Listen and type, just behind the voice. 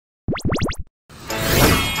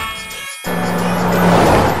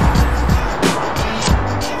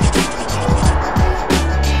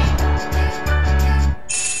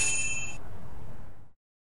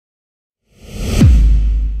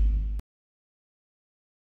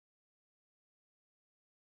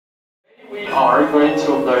We are going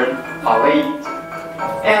to learn ballet.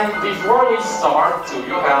 And before we start, do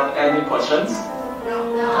you have any questions?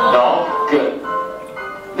 No? Good.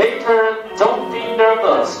 Later, don't be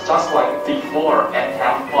nervous, just like before, and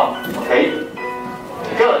have fun, okay?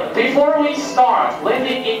 Good. Before we start, let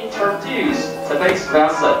me introduce today's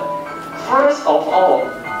lesson. First of all,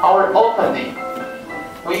 our opening.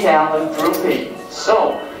 We have a grouping.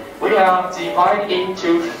 So, we have divided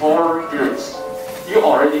into 4 groups. You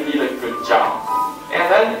already did a good job. And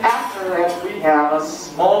then after that, we have a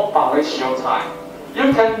small ballet show time.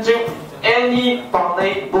 You can do any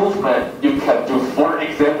ballet movement you can do. For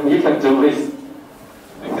example, you can do this.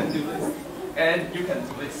 You can do this. And you can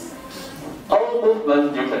do this. All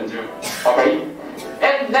movement you can do. Okay?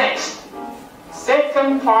 And next,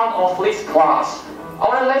 second part of this class.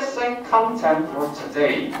 Our lesson content for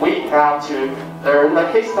today, we have to learn the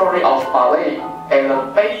history of ballet and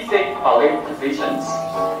the basic ballet positions.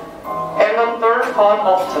 And the third part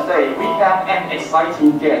of today, we have an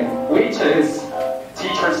exciting game, which is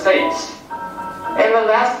Teacher Says. And the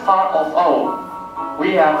last part of all,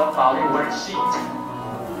 we have a ballet worksheet.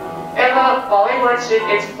 And the ballet worksheet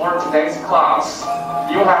is for today's class.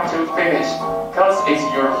 You have to finish, because it's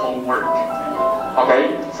your homework.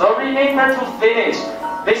 Okay, so remember to finish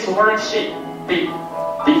this worksheet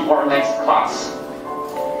before next class.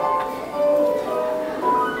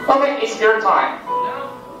 Okay, it's your time.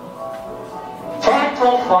 Try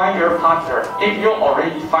to find your partner. If you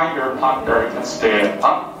already find your partner, you can stand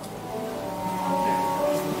up.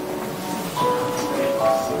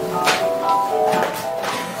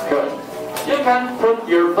 Good. You can put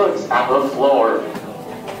your books on the floor.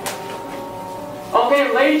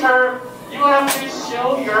 Okay, later, you have to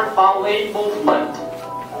show your ballet movement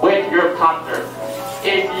with your partner.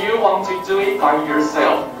 If you want to do it by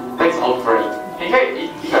yourself, that's all great. 你可以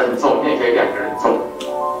一个人做，你也可以2个人做。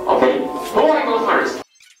Okay, who want to go first?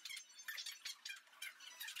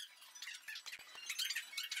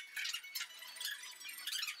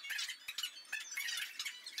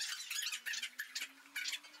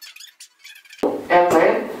 And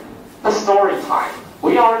then the story time.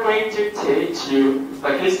 We are going to teach you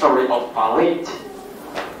the history of ballet.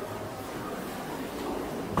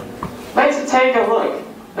 Let's take a look.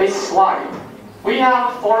 This slide. We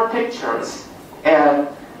have 4 pictures, and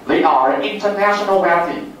they are international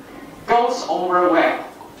wedding, goes over well,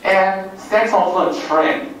 and sense of a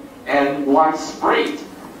trend, and widespread.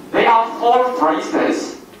 They are 4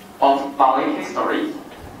 phrases of ballet history.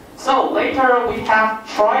 So later we have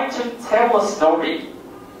tried to tell a story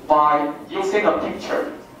by using a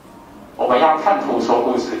picture. 我们要看图说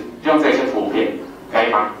故事，用这些图片，可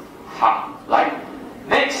以吗？好，来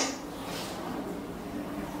 ，next.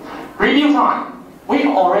 Review time. We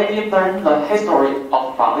already learned the history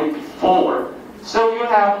of ballet before, so you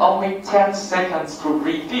have only 10 seconds to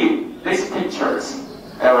review these pictures.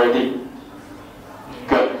 Already?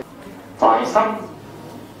 Good. Find some.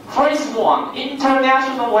 Phrase 1,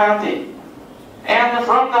 international wedding. And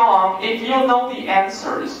from now on, if you know the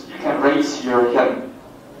answers, you can raise your hand.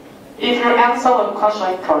 If you answer the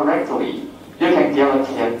question correctly, you can get a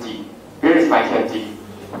candy. Where is my candy?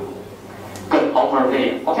 Good, over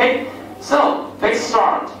there. Okay, so let's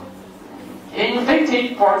start. In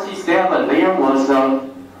 1547, there was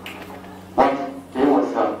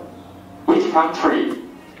which country?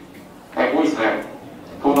 And who is that?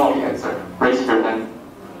 Who knows the answer? Raise your hand.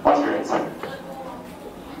 What's your answer?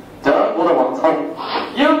 德国的王朝.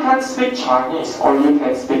 You can speak Chinese or you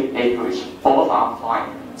can speak English. Both are fine.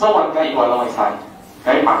 中文跟英文都可以猜，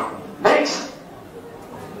可以吗 ？Next.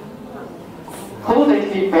 Who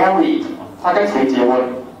did he marry? 他跟谁结婚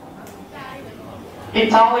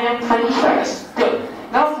 ？Italian princess. Good.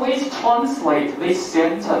 Now please translate this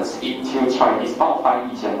sentence into Chinese. 帮我翻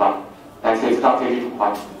译一下吧。来，谁知道这句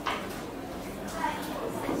话？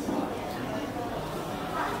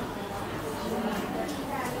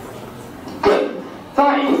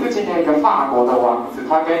 在1547年，一个法国的王子，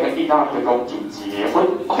他跟一个意大利的公主结婚。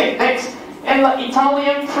Okay, next. And the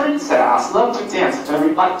Italian princess loved to dance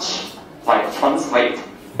very much. Like translate.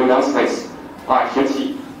 Who knows this? 来学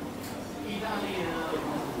习。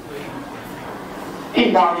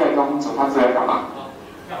意大利的公主，她最爱干嘛？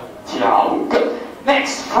跳舞。Good.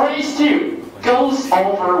 Next, phrase 2 goes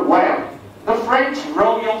over well. The French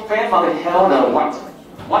royal family held a what?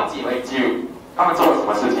 What did they do? 他们做了什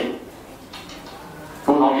么事情？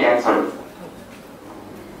 Who knows the answer?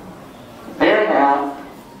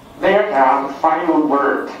 There have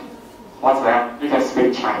firework. What's that? You can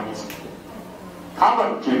speak Chinese. 他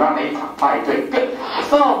们举办了一场派对。Good.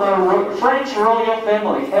 So the French royal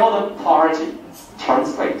family held a party.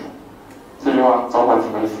 Translate. 这句话中文什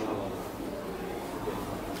么意思？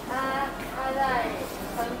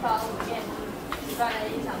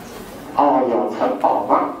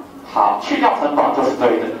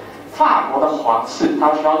的皇室，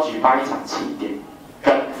他需要举办一场庆典。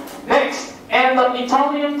Good. Next, and the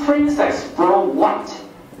Italian princess brought what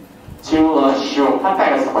to the show? 她带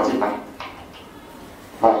了什么进来？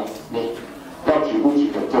来，你要举不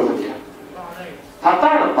举的就是你了。她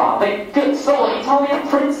带了ballet. Good. So the Italian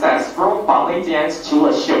princess brought ballet dance to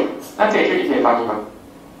the show. 那这句你可以翻译吗？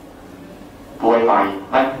不会翻译。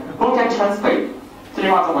来 ，Who can translate 这句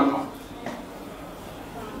话中文好？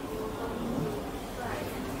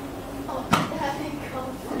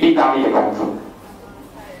意大利的公主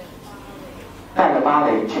带了芭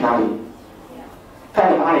蕾去哪里？带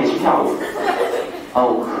了芭蕾去跳舞。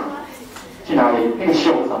哦，去哪里？那个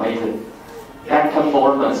秀什么意思 ？That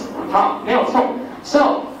performance。好，没有错。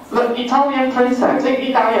So the Italian princess， 这个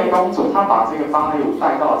意大利的公主，她把这个芭蕾舞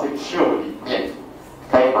带到这个秀里面，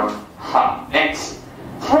可以吗？好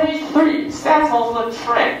 ，Next。Phrase 3 settles the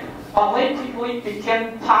trend. Ballet quickly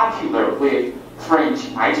became popular with French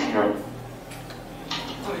哪一群人？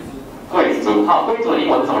贵族。好，贵族的英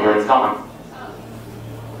文怎么？有人知道吗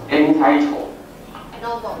 ？N 开头。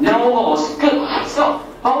Nobles. Good. So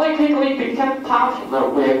ballet quickly became popular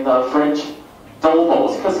with the French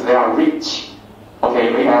nobles because they are rich.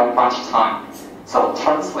 Okay, we have much time. So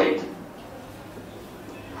translate.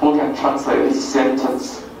 Who can translate this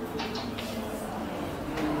sentence?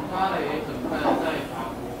 芭蕾很快在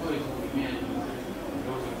法国贵族里面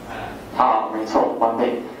流行开来。好，没错，完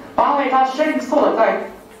美。芭蕾它迅速的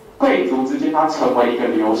在贵族之间，它成为一个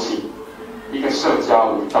流行，一个社交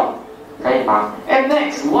舞蹈，可以吗 ？And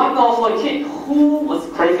next, one of the kids who was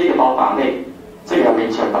crazy about ballet， 这个很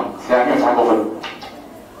明显吧？谁还没有加过分？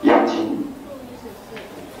雅婷。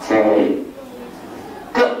谁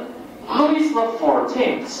 ？Good. Louis the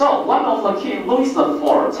 14th. So one of the kids, Louis the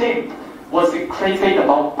 14th, was crazy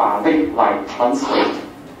about ballet, like translate.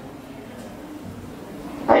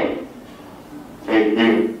 Right? Okay,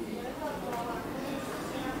 you.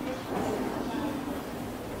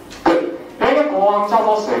 Good. 有一个国王叫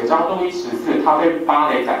做谁？叫路易14，他对芭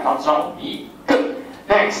蕾感到着迷。Good.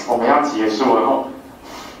 Next， 我们要结束了哦。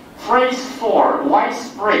Phrase 4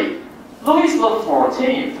 widespread. Louis the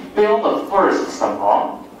 14th built the first 什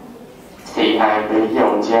么？谁还没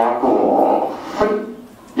有加过分？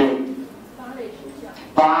有。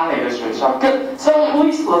芭蕾的学校。Good. So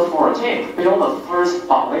Louis the 14th built the first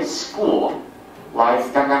ballet school. 来，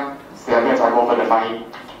刚刚谁还没有加过分的翻译？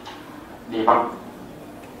你吗？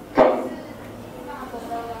 Go.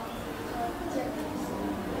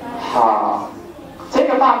 好，这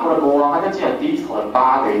个法国的国王他就建了第一所的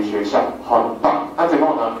芭蕾学校，很棒。那最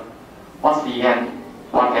后呢 ？What's the end?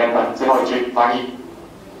 What happened? 最后一句翻译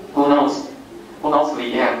 ？Who knows? Who knows the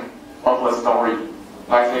end of the story?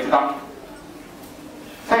 来，谁知道？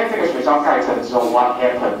在这个学校盖成之后 ，What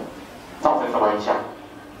happened？ 造成什么影响？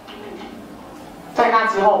在那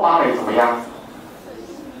之后，芭蕾怎么样？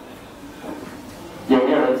有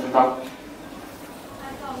没有人知道？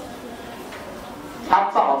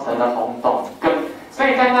它造成了轰动，所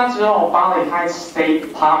以在那之后，芭蕾开始 stay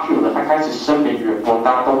popular， 它开始声名远播，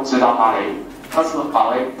大家都知道芭蕾舞。它是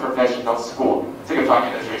Ballet Professional School 这个专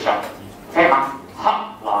业的学校，可以吗？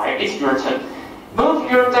好，来 ，It's your turn. Move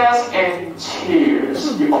your desk and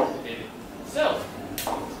chairs. So,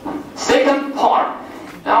 second part.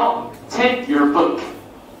 Now take your book.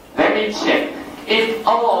 Let me check if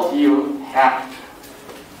all of you have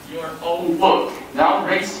your own book. Now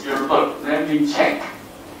raise your book. Let me check.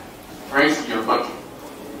 Raise your book.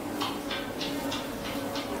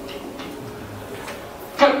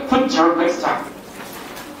 Good. Put your books down.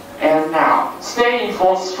 And now, stay in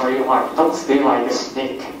full straight line. Don't stay like a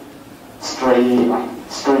snake. Straight line.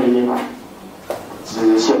 Straight line.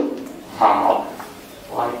 直线。好。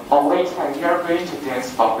Like always, we are going to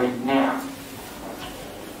dance ballet now.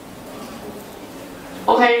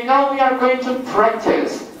 Okay, now we are going to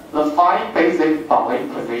practice the 5 basic ballet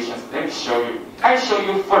positions. Let me show you. I show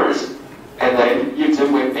you first, and then you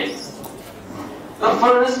do with me. The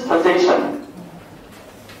first position.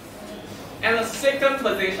 And the second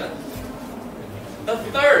position. The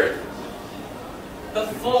third. The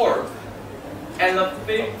fourth. And the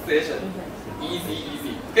fifth position. Easy,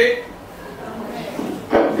 easy. Okay?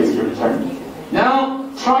 Good, it's your turn. Now,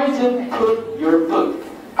 try to put your book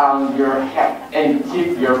on your head and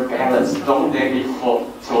keep your balance. Don't let it fall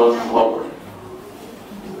to the floor.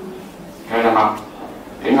 可以了吗？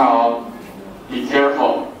挺好哦。Be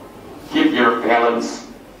careful. Keep your balance.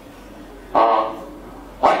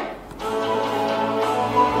 What?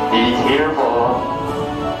 Be careful.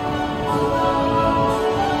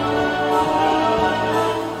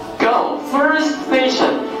 Go. First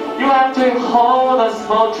station. You have to hold a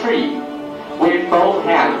small tree with both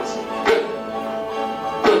hands. Good.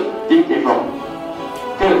 Good. Be careful.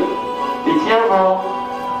 哦。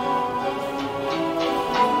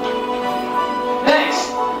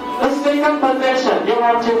Next, the second position, you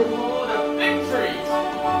have to hold a big tree.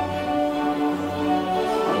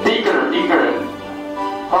 bigger.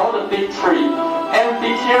 Hold a big tree. And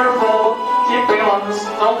be careful, keep balance,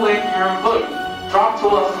 don't let your foot drop to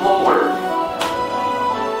the floor.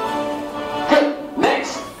 Good.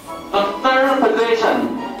 Next, the third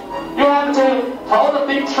position. You have to hold a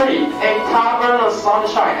big tree and cover the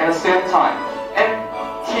sunshine at the same time. And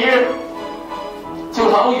here to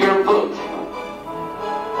hold your book.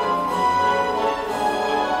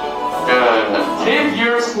 Good. Keep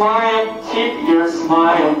your smile.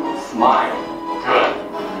 Smile. Good.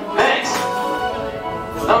 Next,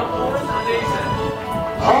 the fourth position.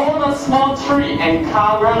 Hold a small tree and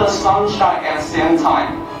cover the sunshine at the same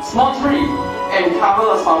time. Small tree and cover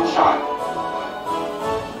the sunshine.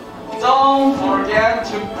 Don't forget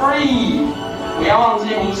to breathe. 不要忘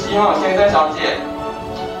记呼吸哦，现在小姐。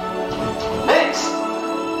Next,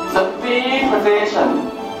 the big position.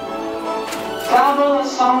 Cover the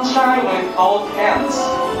sunshine with both hands.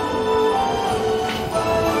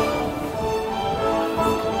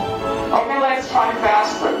 Okay, let's try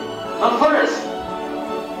faster. The first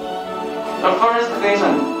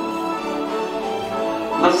position.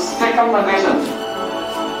 The second position.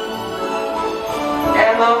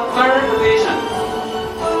 And the third position.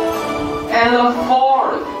 And the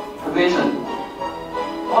fourth position.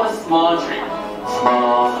 What a small tree.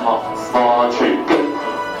 Small tree. Good.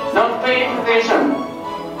 The big position.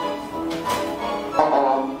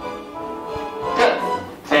 Good.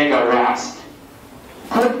 Take a rest.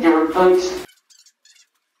 Put your books.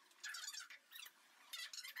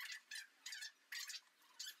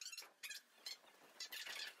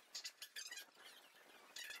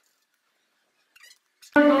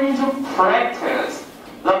 We're going to practice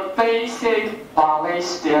the basic ballet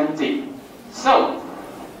standing. So,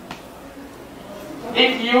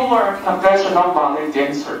 if you are a professional ballet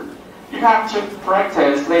dancer, you have to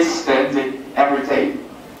practice this standing every day.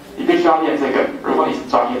 你必须要练这个，如果你是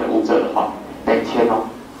专业的舞者的话，每天哦。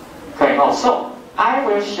可以哦。So, I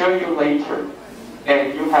will show you later,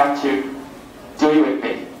 and you have to do it with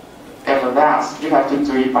me. And last, you have to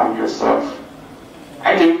do it by yourself.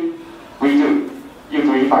 I do. We do. You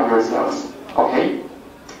do it by yourselves. Okay?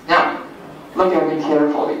 Now, look at me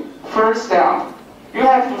carefully. First step, you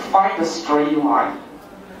have to find a straight line.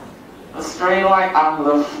 A straight line on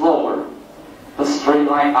the floor. The straight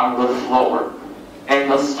line on the floor. And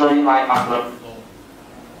the straight line on the floor.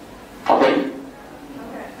 Okay?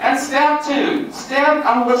 And step 2, stand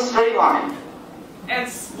on the straight line. And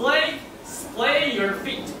splay your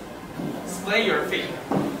feet. Splay your feet.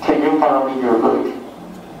 Can you follow me your book?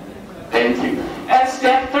 Thank you. And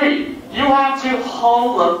step 3, you have to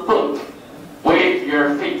hold the book with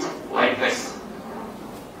your feet like this.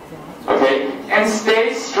 Okay? And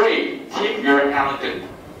stay straight. Keep your elegant.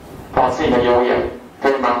 保持你的优雅，可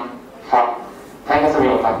以吗？好，他应该是没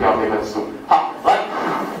有达标这本书。好，来。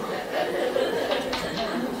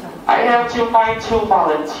I have to find 2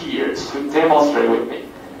 volunteers to demonstrate with me.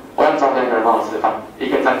 我要找2个人帮我示范，一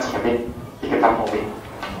个站前面，一个站后面。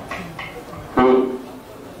Good.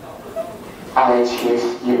 I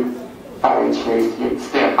choose you.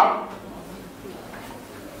 Stand up.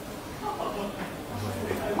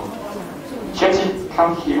 学习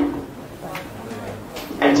come here.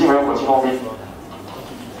 眼睛没有过去后面。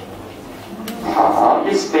好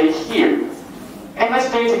you stay here. And let's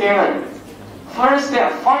do it together. First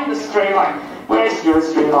step, find the straight line. Where is your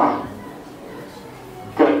straight line?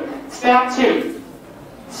 Good. Step 2,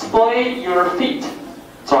 splay your feet.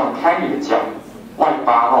 转开你的脚，外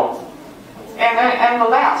八哦。And the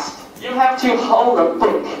last, you have to hold the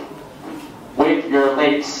book with your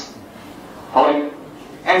legs. Hold it.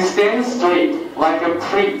 And stand straight like a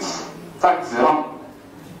prince. 站直哦。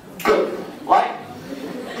Good. Like,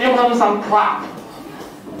 give them some clap.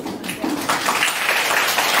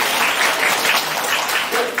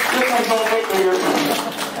 You can go back to your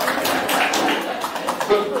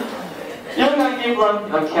Good. You can give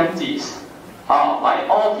them the candies. Like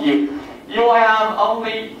all of you. You have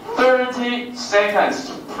only 30 seconds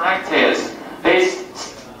to practice this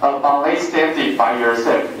ballet standing by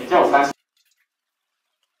yourself. 你就有30。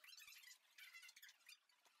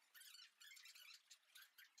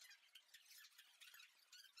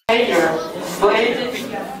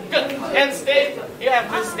Good. And stay. You have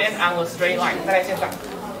to stand on a straight line. 再来现场。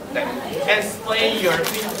对。And splay your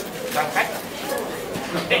feet. 转开。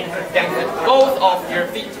对，这样子。Both of your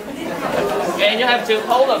feet. And you have to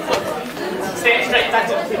hold the foot. Stay straight. 站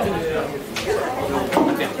住。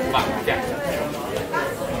这样，棒，这样。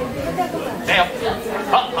加油。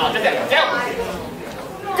好，就这样，加油。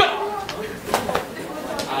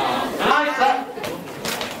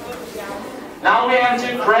Now we have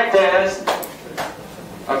to practice.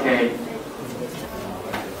 Okay.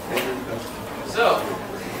 So,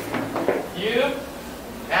 you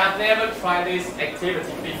have never tried this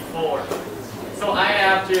activity before. So I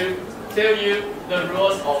have to tell you the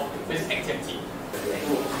rules of this activity.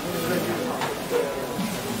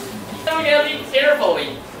 Look at it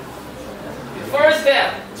carefully. First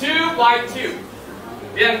step, 2 by 2.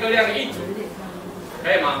 2个2个一组，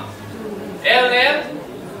可以吗？ And then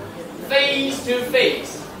face to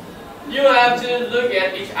face. You have to look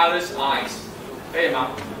at each other's eyes. 可以吗？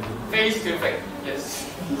 Face to face. Yes.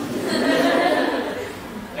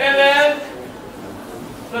 And then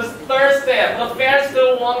the third step, the first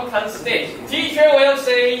one can stage. Teacher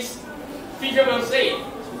says,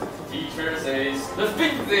 the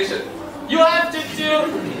fifth position. You have to do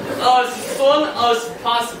as soon as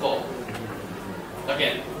possible.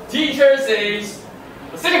 Again, teacher says,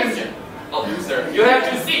 the second position. Oh, sir, you have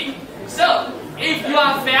to sit. So, if you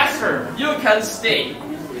are faster, you can stay.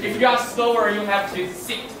 If you are slower, you have to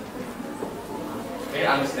sit. Okay,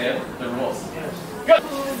 understand the rules? Good.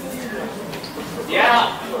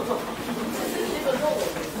 Yeah.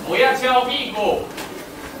 不要敲屁股。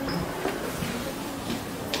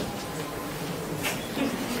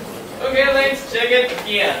Okay, let's check it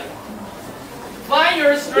again. Find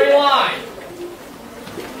your straight line.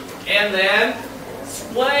 And then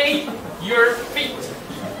splay your feet.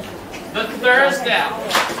 The third step,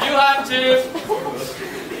 you have to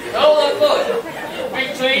hold a foot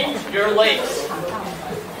between your legs.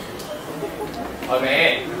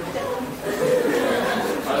 Okay.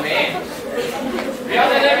 Okay. 不要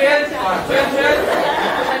在那边圈圈。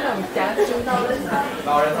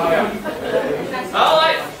老人操呀。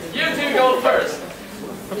Alright, you two go first.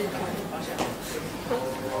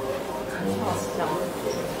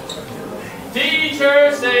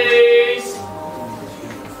 Teacher says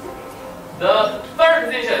the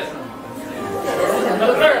third position. The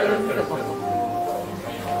third.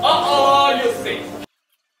 Uh-oh, you see.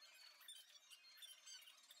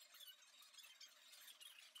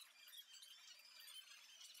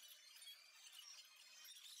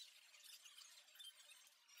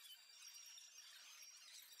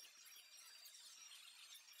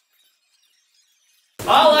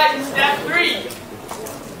 Alright, step 3.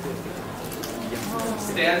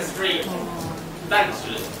 Stand straight. 站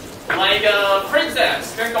直 ，like a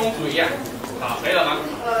princess， 跟公主一样。好，可以了吗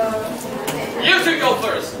？You should go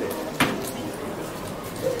first.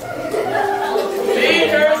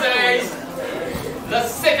 Teacher says the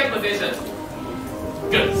second position.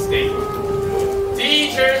 Good, stay.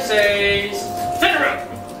 Teacher says turn around.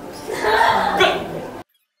 Good.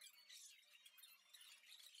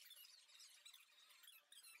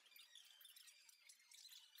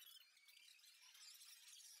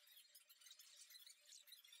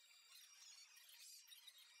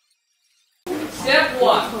 Step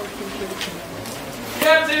 1. You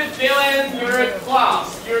have to fill in your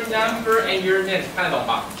class, your number, and your name. 看得懂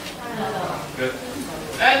吧? Good.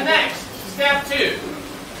 And next, step 2.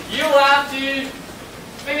 You have to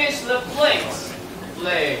finish the blanks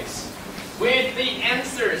with the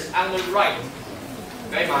answers on the right.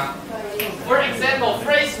 可以吗? For example,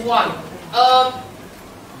 phrase 1.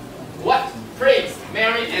 What prince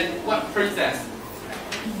married and what princess?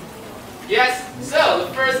 Yes. So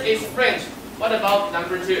the first is French. What about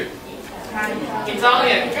number 2?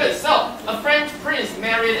 Italian. Good. So, a French prince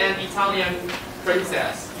married an Italian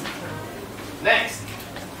princess. Next.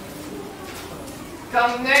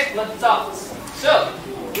 Connect the dots. So,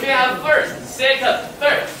 we have first, second,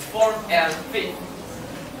 third, fourth, and fifth.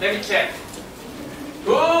 Let me check.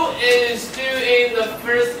 Who is still in the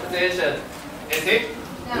first position? Is it?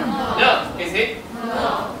 No. Is it?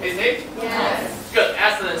 No. Is it? Yes. Good.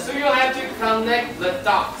 Excellent. So, you have to connect the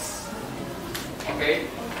dots. Okay.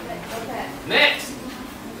 Next,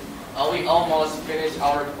 we almost finished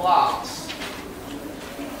our class.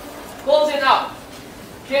 Closing up.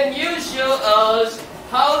 Can you show us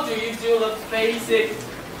how do you do the basic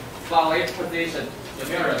ballet position? 有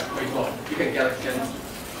没有人会做? You can get a chance.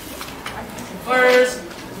 First,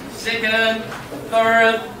 second,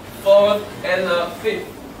 third, fourth, and the fifth.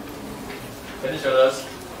 Can you show us?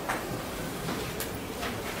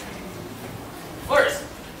 First,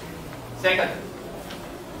 second.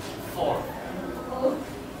 4.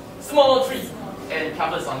 Small tree and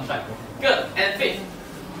cover sunshine. Good. And fifth.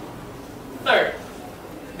 Third.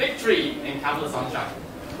 Big tree and cover sunshine.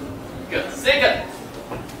 Good. Second.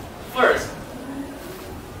 First.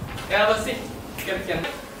 Have a seat.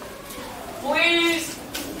 Please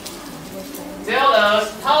tell us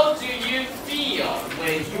how do you feel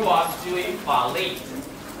when you are doing ballet,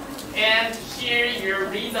 and share your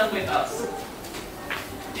reason with us.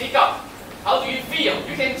 第一个 ，How do you feel?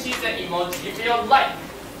 You can choose an emoji. You feel like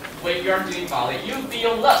when you are doing ballet. You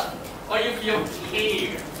feel love or you feel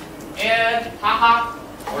care, and haha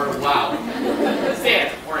or wow,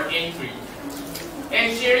 sad or angry,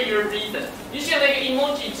 and share your reason. 你选了一个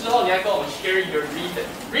emoji 之后，你要跟我们 share your reason.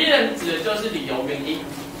 Reason 指的就是理由、原因，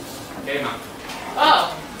可以吗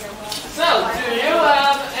？So do you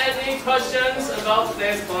have any questions about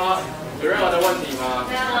this class? 有任何的问题吗？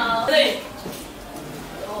没有。对。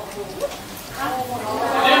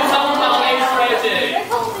Do some ballet stretching.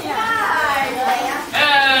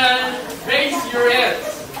 And raise your hands.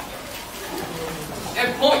 And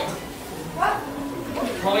point.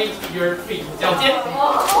 Point your feet. 脚尖。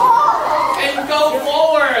And go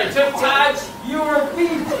forward to touch your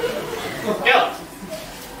feet. Go.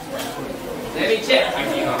 Let me check.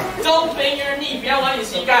 Don't bend your knee. 不要弯你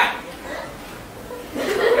膝盖。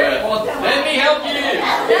Good. Let me help you.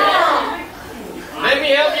 Let me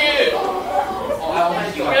help you.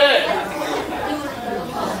 Good.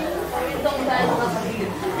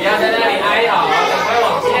 不要在那里哀嚎，赶快往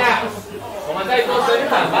下。我们在做伸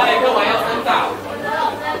展，芭蕾课完要伸展。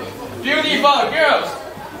Beautiful girls.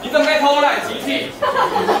 你怎么在偷懒？集体。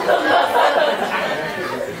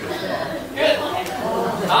Good.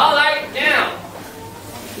 好，来 down。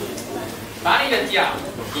把你的脚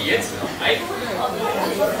叠起来。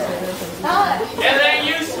And then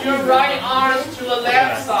use your right arm to the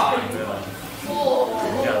left side.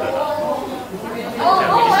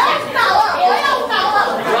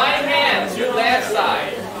 Right hand to left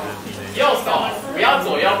side. 右手不要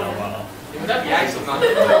左右。你们在比爱情吗？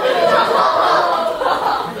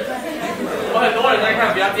我很多人在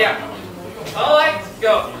看，不要这样。Alright,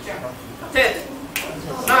 go. 10,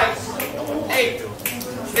 9, 8,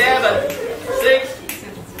 7, 6,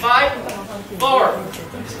 5, 4,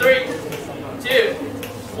 3, 2,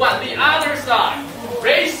 1. The other side.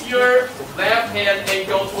 Raise your left hand and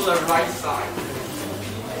go to the right side.